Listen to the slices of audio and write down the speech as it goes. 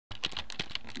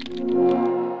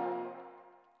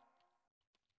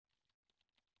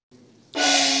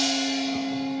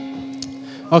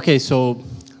Okay, so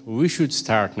we should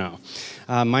start now.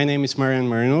 My name is Marian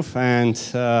Marinov, and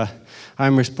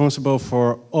I'm responsible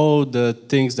for all the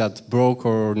things that broke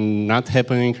or not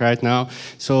happening right now,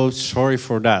 so sorry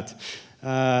for that.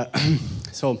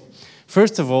 So,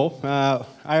 first of all,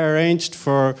 I arranged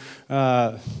for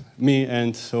me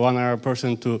and one other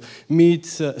person to meet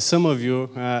some of you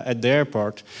at the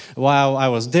airport. While I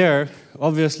was there,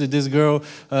 obviously this girl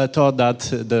thought that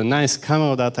the nice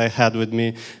camel that I had with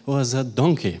me was a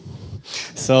donkey.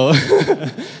 So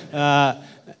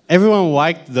everyone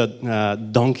liked the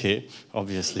donkey,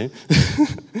 obviously.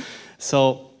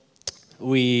 So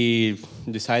we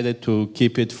decided to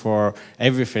keep it for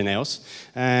everything else,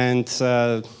 and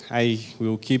I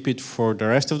will keep it for the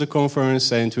rest of the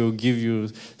conference and will give you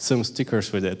some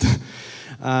stickers with it.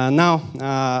 Now,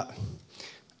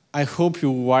 I hope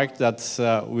you liked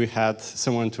that we had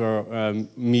someone to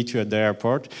meet you at the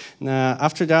airport.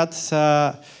 After that,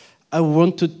 I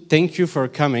want to thank you for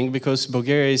coming, because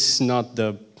Bulgaria is not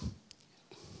the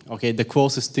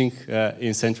closest thing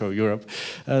in Central Europe.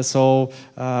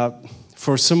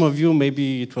 For some of you,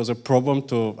 maybe it was a problem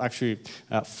to actually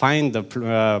find the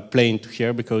plane to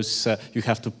here, because you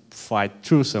have to fly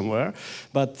through somewhere.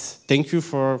 But thank you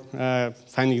for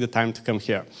finding the time to come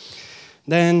here.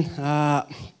 Then,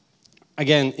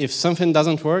 again, if something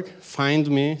doesn't work, find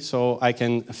me so I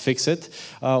can fix it.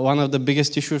 One of the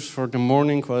biggest issues for the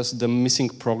morning was the missing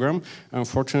program.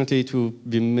 Unfortunately, it will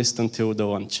be missed until the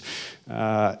lunch.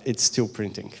 It's still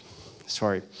printing.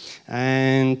 Sorry.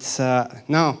 And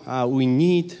now we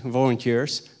need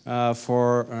volunteers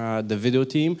for the video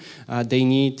team. They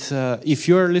need, if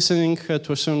you're listening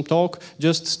to some talk,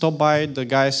 just stop by the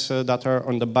guys that are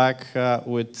on the back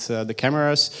with the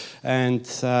cameras, and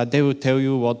they will tell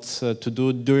you what to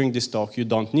do during this talk. You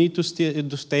don't need to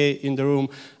stay in the room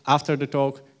after the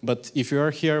talk, but if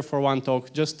you're here for one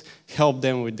talk, just help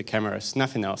them with the cameras,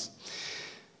 nothing else.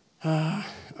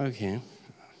 Okay.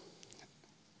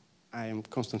 I am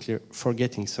constantly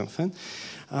forgetting something.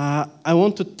 I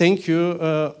want to thank you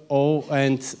all,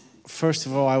 and first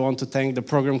of all, I want to thank the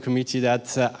program committee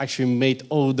that actually made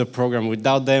all the program.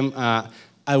 Without them,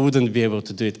 I wouldn't be able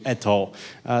to do it at all.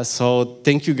 So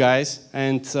thank you guys,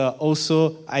 and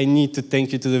also I need to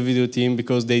thank you to the video team,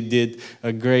 because they did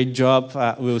a great job.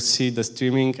 We'll see the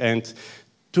streaming, and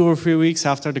 2 or 3 weeks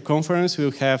after the conference,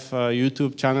 we'll have a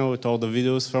YouTube channel with all the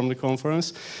videos from the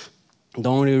conference. The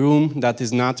only room that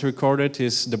is not recorded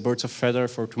is the birds of feather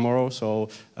for tomorrow, so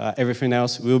everything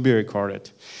else will be recorded.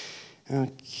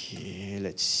 Okay,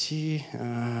 let's see.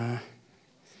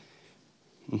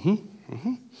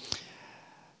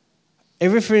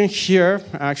 Everything here,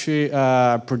 actually,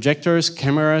 projectors,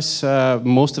 cameras,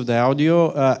 most of the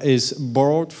audio is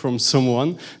borrowed from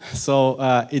someone. So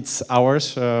it's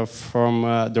ours from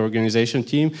the organization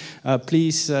team.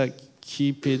 Please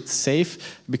keep it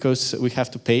safe, because we have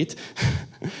to pay it.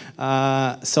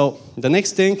 So the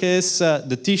next thing is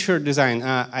the t-shirt design.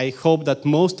 I hope that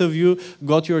most of you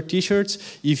got your t-shirts.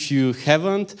 If you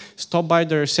haven't, stop by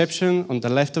the reception on the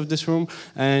left of this room,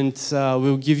 and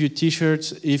we'll give you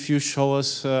t-shirts if you show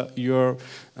us your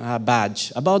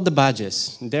badge. About the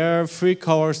badges, there are 3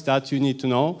 colors that you need to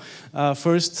know.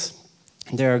 First,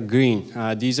 they are green.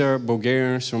 These are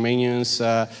Bulgarians, Romanians,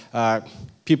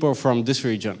 people from this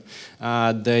region.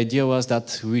 The idea was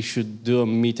that we should do a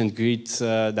meet and greet,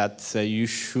 that you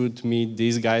should meet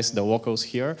these guys, the locals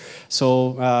here.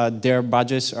 So their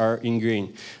badges are in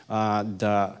green.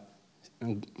 The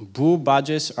blue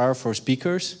badges are for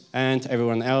speakers, and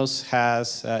everyone else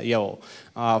has yellow.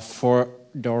 For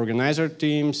the organizer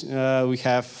teams, we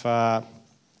have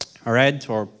red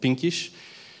or pinkish,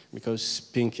 because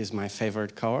pink is my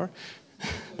favorite color.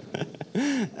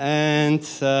 And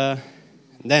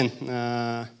then,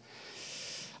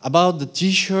 about the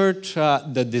t-shirt,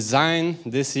 the design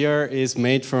this year is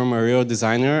made from a real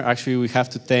designer. Actually, we have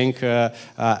to thank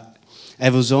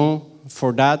Evozon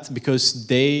for that, because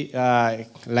they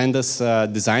lend us a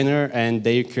designer, and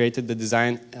they created the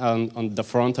design on the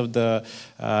front of the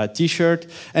t-shirt.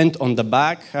 And on the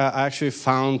back, I actually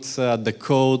found the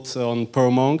code on Pearl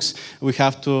Monks. We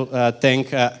have to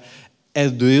thank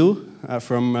Elduil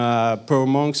from Pearl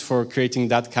Monks for creating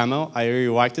that camel. I really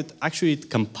liked it. Actually, it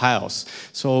compiles,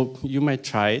 so you might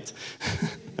try it.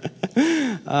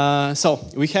 So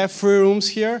we have 3 rooms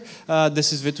here.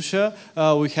 This is Vitusha.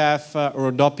 We have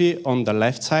Rodopi on the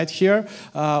left side here.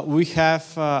 We have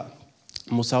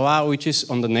Musala, which is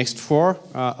on the next floor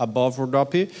above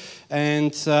Rodopi.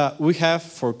 And we have,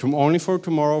 only for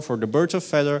tomorrow, for the birds of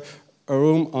feather, a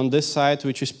room on this side,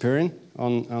 which is Pirin.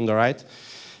 on the right.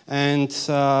 And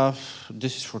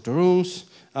this is for the rooms.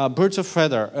 Birds of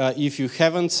Feather. If you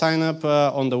haven't signed up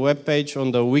on the webpage,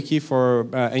 on the wiki for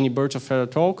any Birds of Feather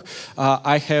talk,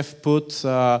 I have put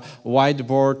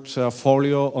whiteboard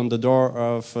folio on the door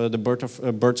of the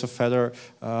Birds of Feather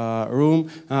room.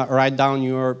 Write down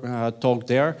your talk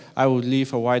there. I would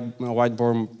leave a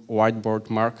whiteboard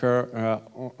marker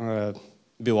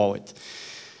below it.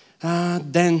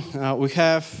 Then we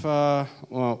have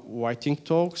writing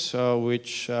talks,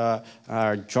 which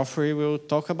Geoffrey will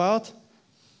talk about.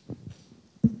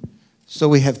 So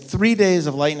we have 3 days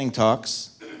of lightning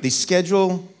talks. The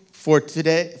schedule for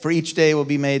each day will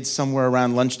be made somewhere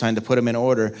around lunchtime to put them in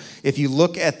order. If you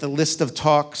look at the list of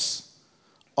talks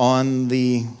on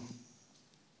the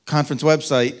conference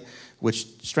website, which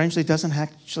strangely doesn't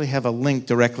actually have a link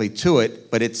directly to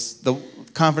it, but it's the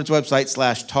conference website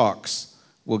 /talks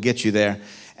will get you there.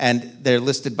 And they're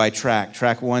listed by track.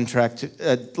 Track 1, track 2,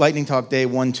 lightning talk day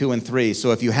 1, 2, and 3.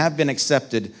 So if you have been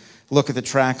accepted, look at the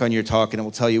track on your talk and it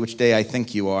will tell you which day I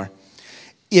think you are.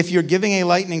 If you're giving a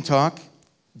lightning talk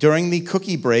during the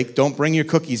cookie break, don't bring your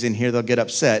cookies in here, they'll get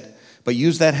upset. But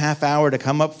use that half hour to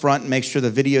come up front and make sure the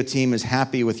video team is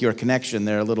happy with your connection.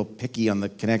 They're a little picky on the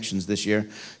connections this year.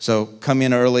 So come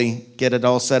in early, get it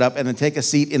all set up, and then take a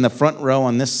seat in the front row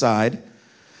on this side.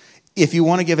 If you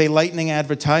want to give a lightning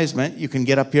advertisement, you can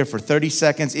get up here for 30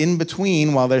 seconds in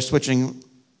between while they're switching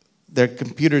their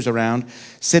computers around.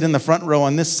 Sit in the front row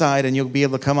on this side and you'll be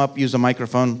able to come up, use a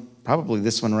microphone, probably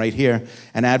this one right here,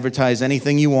 and advertise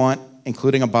anything you want,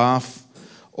 including a BOF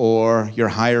or your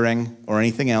hiring or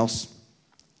anything else.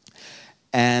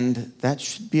 And that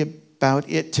should be about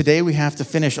it. Today we have to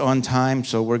finish on time,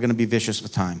 so we're going to be vicious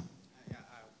with time. Yeah,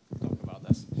 I'll talk about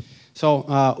this.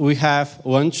 So we have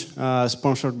lunch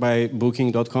sponsored by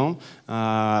Booking.com.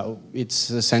 It's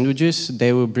sandwiches.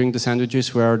 They will bring the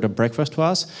sandwiches where the breakfast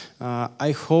was.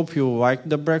 I hope you liked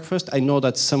the breakfast. I know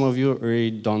that some of you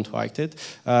really don't like it.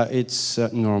 It's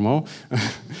normal.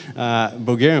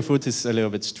 Bulgarian food is a little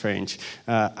bit strange.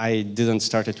 I didn't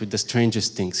start it with the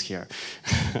strangest things here.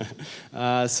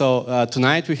 So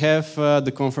tonight we have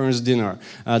the conference dinner.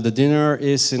 The dinner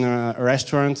is in a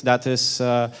restaurant that is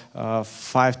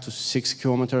 5 to 6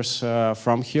 kilometers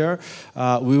from here.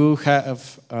 We will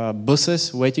have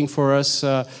buses waiting for us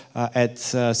at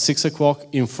 6 o'clock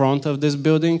in front of this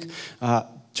building.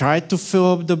 Try to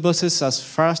fill up the buses as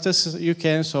fast as you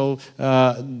can so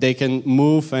they can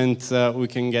move and we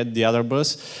can get the other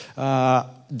bus.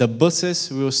 The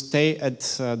buses will stay at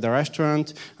the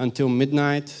restaurant until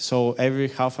midnight, so every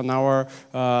half an hour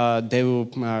they will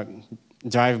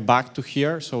drive back to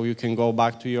here, so you can go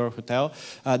back to your hotel.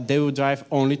 They will drive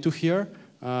only to here,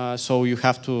 so you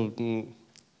have to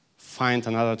find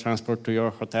another transport to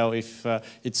your hotel if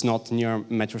it's not near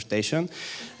metro station.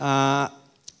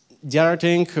 The other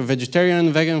thing, vegetarian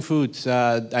and vegan food.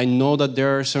 I know that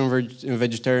there are some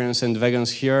vegetarians and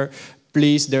vegans here.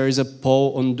 Please, there is a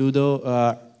poll on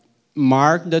Doodle.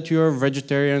 Mark that you're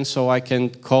vegetarian so I can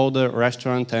call the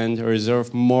restaurant and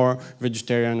reserve more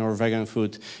vegetarian or vegan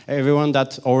food. Everyone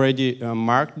that already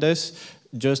marked this,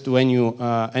 just when you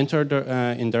enter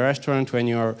in the restaurant,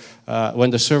 when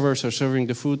the servers are serving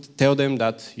the food, tell them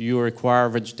that you require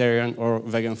vegetarian or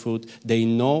vegan food. They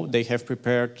know they have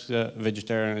prepared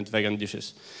vegetarian and vegan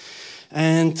dishes.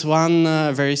 And one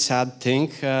very sad thing,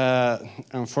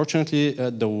 unfortunately,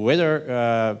 the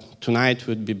weather tonight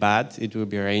would be bad. It will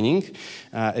be raining.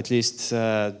 At least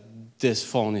this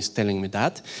phone is telling me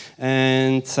that.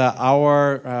 And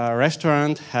our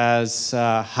restaurant has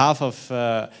half of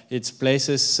its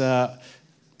places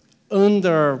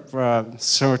under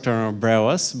certain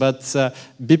umbrellas, but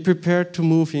be prepared to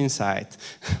move inside,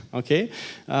 okay?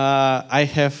 I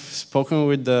have spoken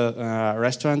with the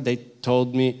restaurant. They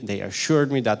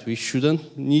assured me that we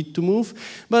shouldn't need to move,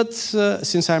 but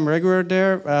since I'm regular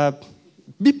there,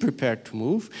 be prepared to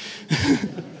move.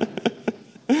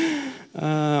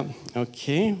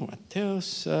 Okay, what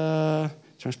else?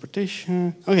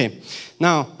 Transportation. Okay,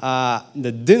 now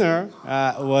the dinner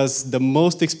was the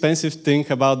most expensive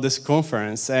thing about this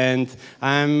conference, and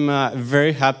I'm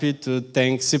very happy to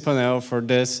thank Sipanel for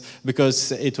this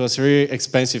because it was really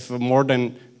expensive.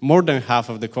 More than half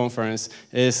of the conference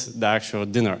is the actual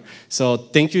dinner. So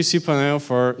thank you, Sipanel,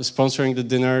 for sponsoring the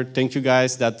dinner. Thank you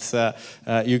guys that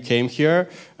you came here.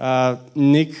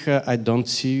 Nick, I don't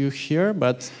see you here,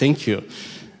 but thank you.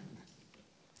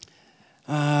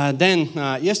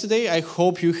 Yesterday, I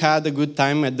hope you had a good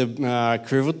time at the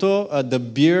Krivoto. The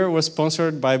beer was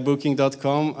sponsored by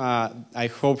Booking.com. I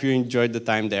hope you enjoyed the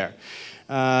time there.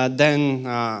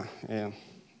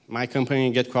 my company,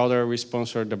 Get Crowder, we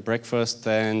sponsor the breakfast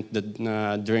and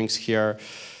the drinks here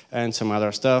and some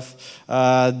other stuff.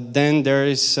 Then there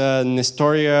is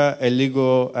Nestoria,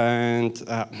 Eligo, and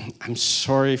I'm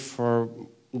sorry for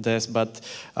this, but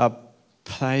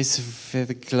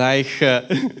Preisvergleiche.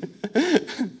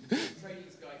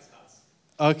 Trainingsguideshaus.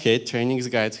 Okay,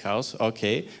 Trainingsguideshaus,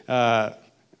 okay.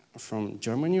 From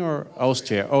Germany or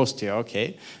Austria? Austria,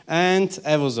 okay. And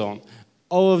Evozone.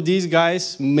 All of these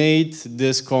guys made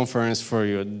this conference for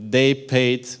you. They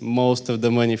paid most of the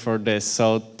money for this.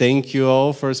 So thank you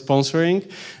all for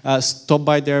sponsoring. Stop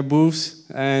by their booths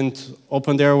and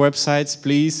open their websites,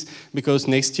 please, because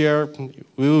next year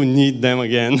we will need them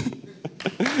again.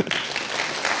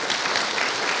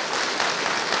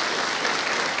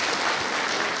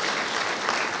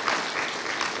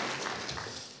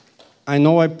 I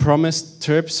know I promised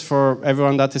trips for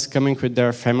everyone that is coming with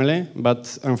their family,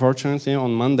 but unfortunately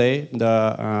on Monday,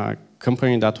 the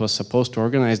company that was supposed to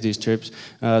organize these trips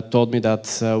told me that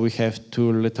we have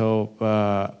too little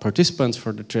participants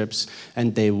for the trips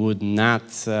and they would not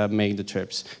make the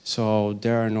trips. So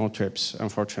there are no trips,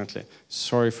 unfortunately.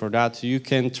 Sorry for that. You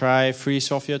can try free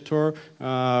Sofia tour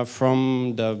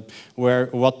from the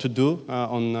what to do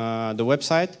on the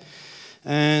website.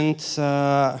 And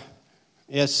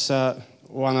yes,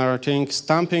 one other thing,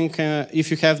 stamping.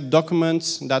 If you have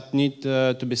documents that need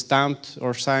to be stamped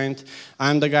or signed,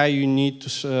 I'm the guy you need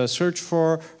to search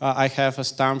for. I have a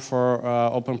stamp for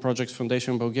Open Projects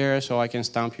Foundation Bulgaria, so I can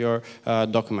stamp your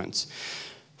documents.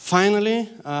 Finally,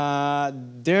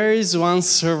 there is one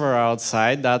server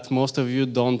outside that most of you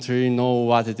don't really know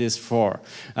what it is for.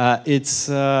 It's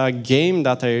a game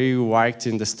that I really liked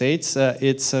in the States.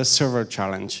 It's a server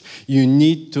challenge. You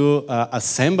need to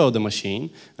assemble the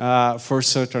machine for a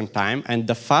certain time, and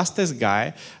the fastest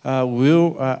guy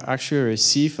will actually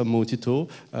receive a multi-tool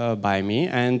by me,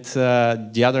 and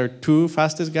the other two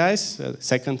fastest guys,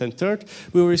 second and third,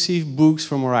 will receive books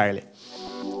from O'Reilly.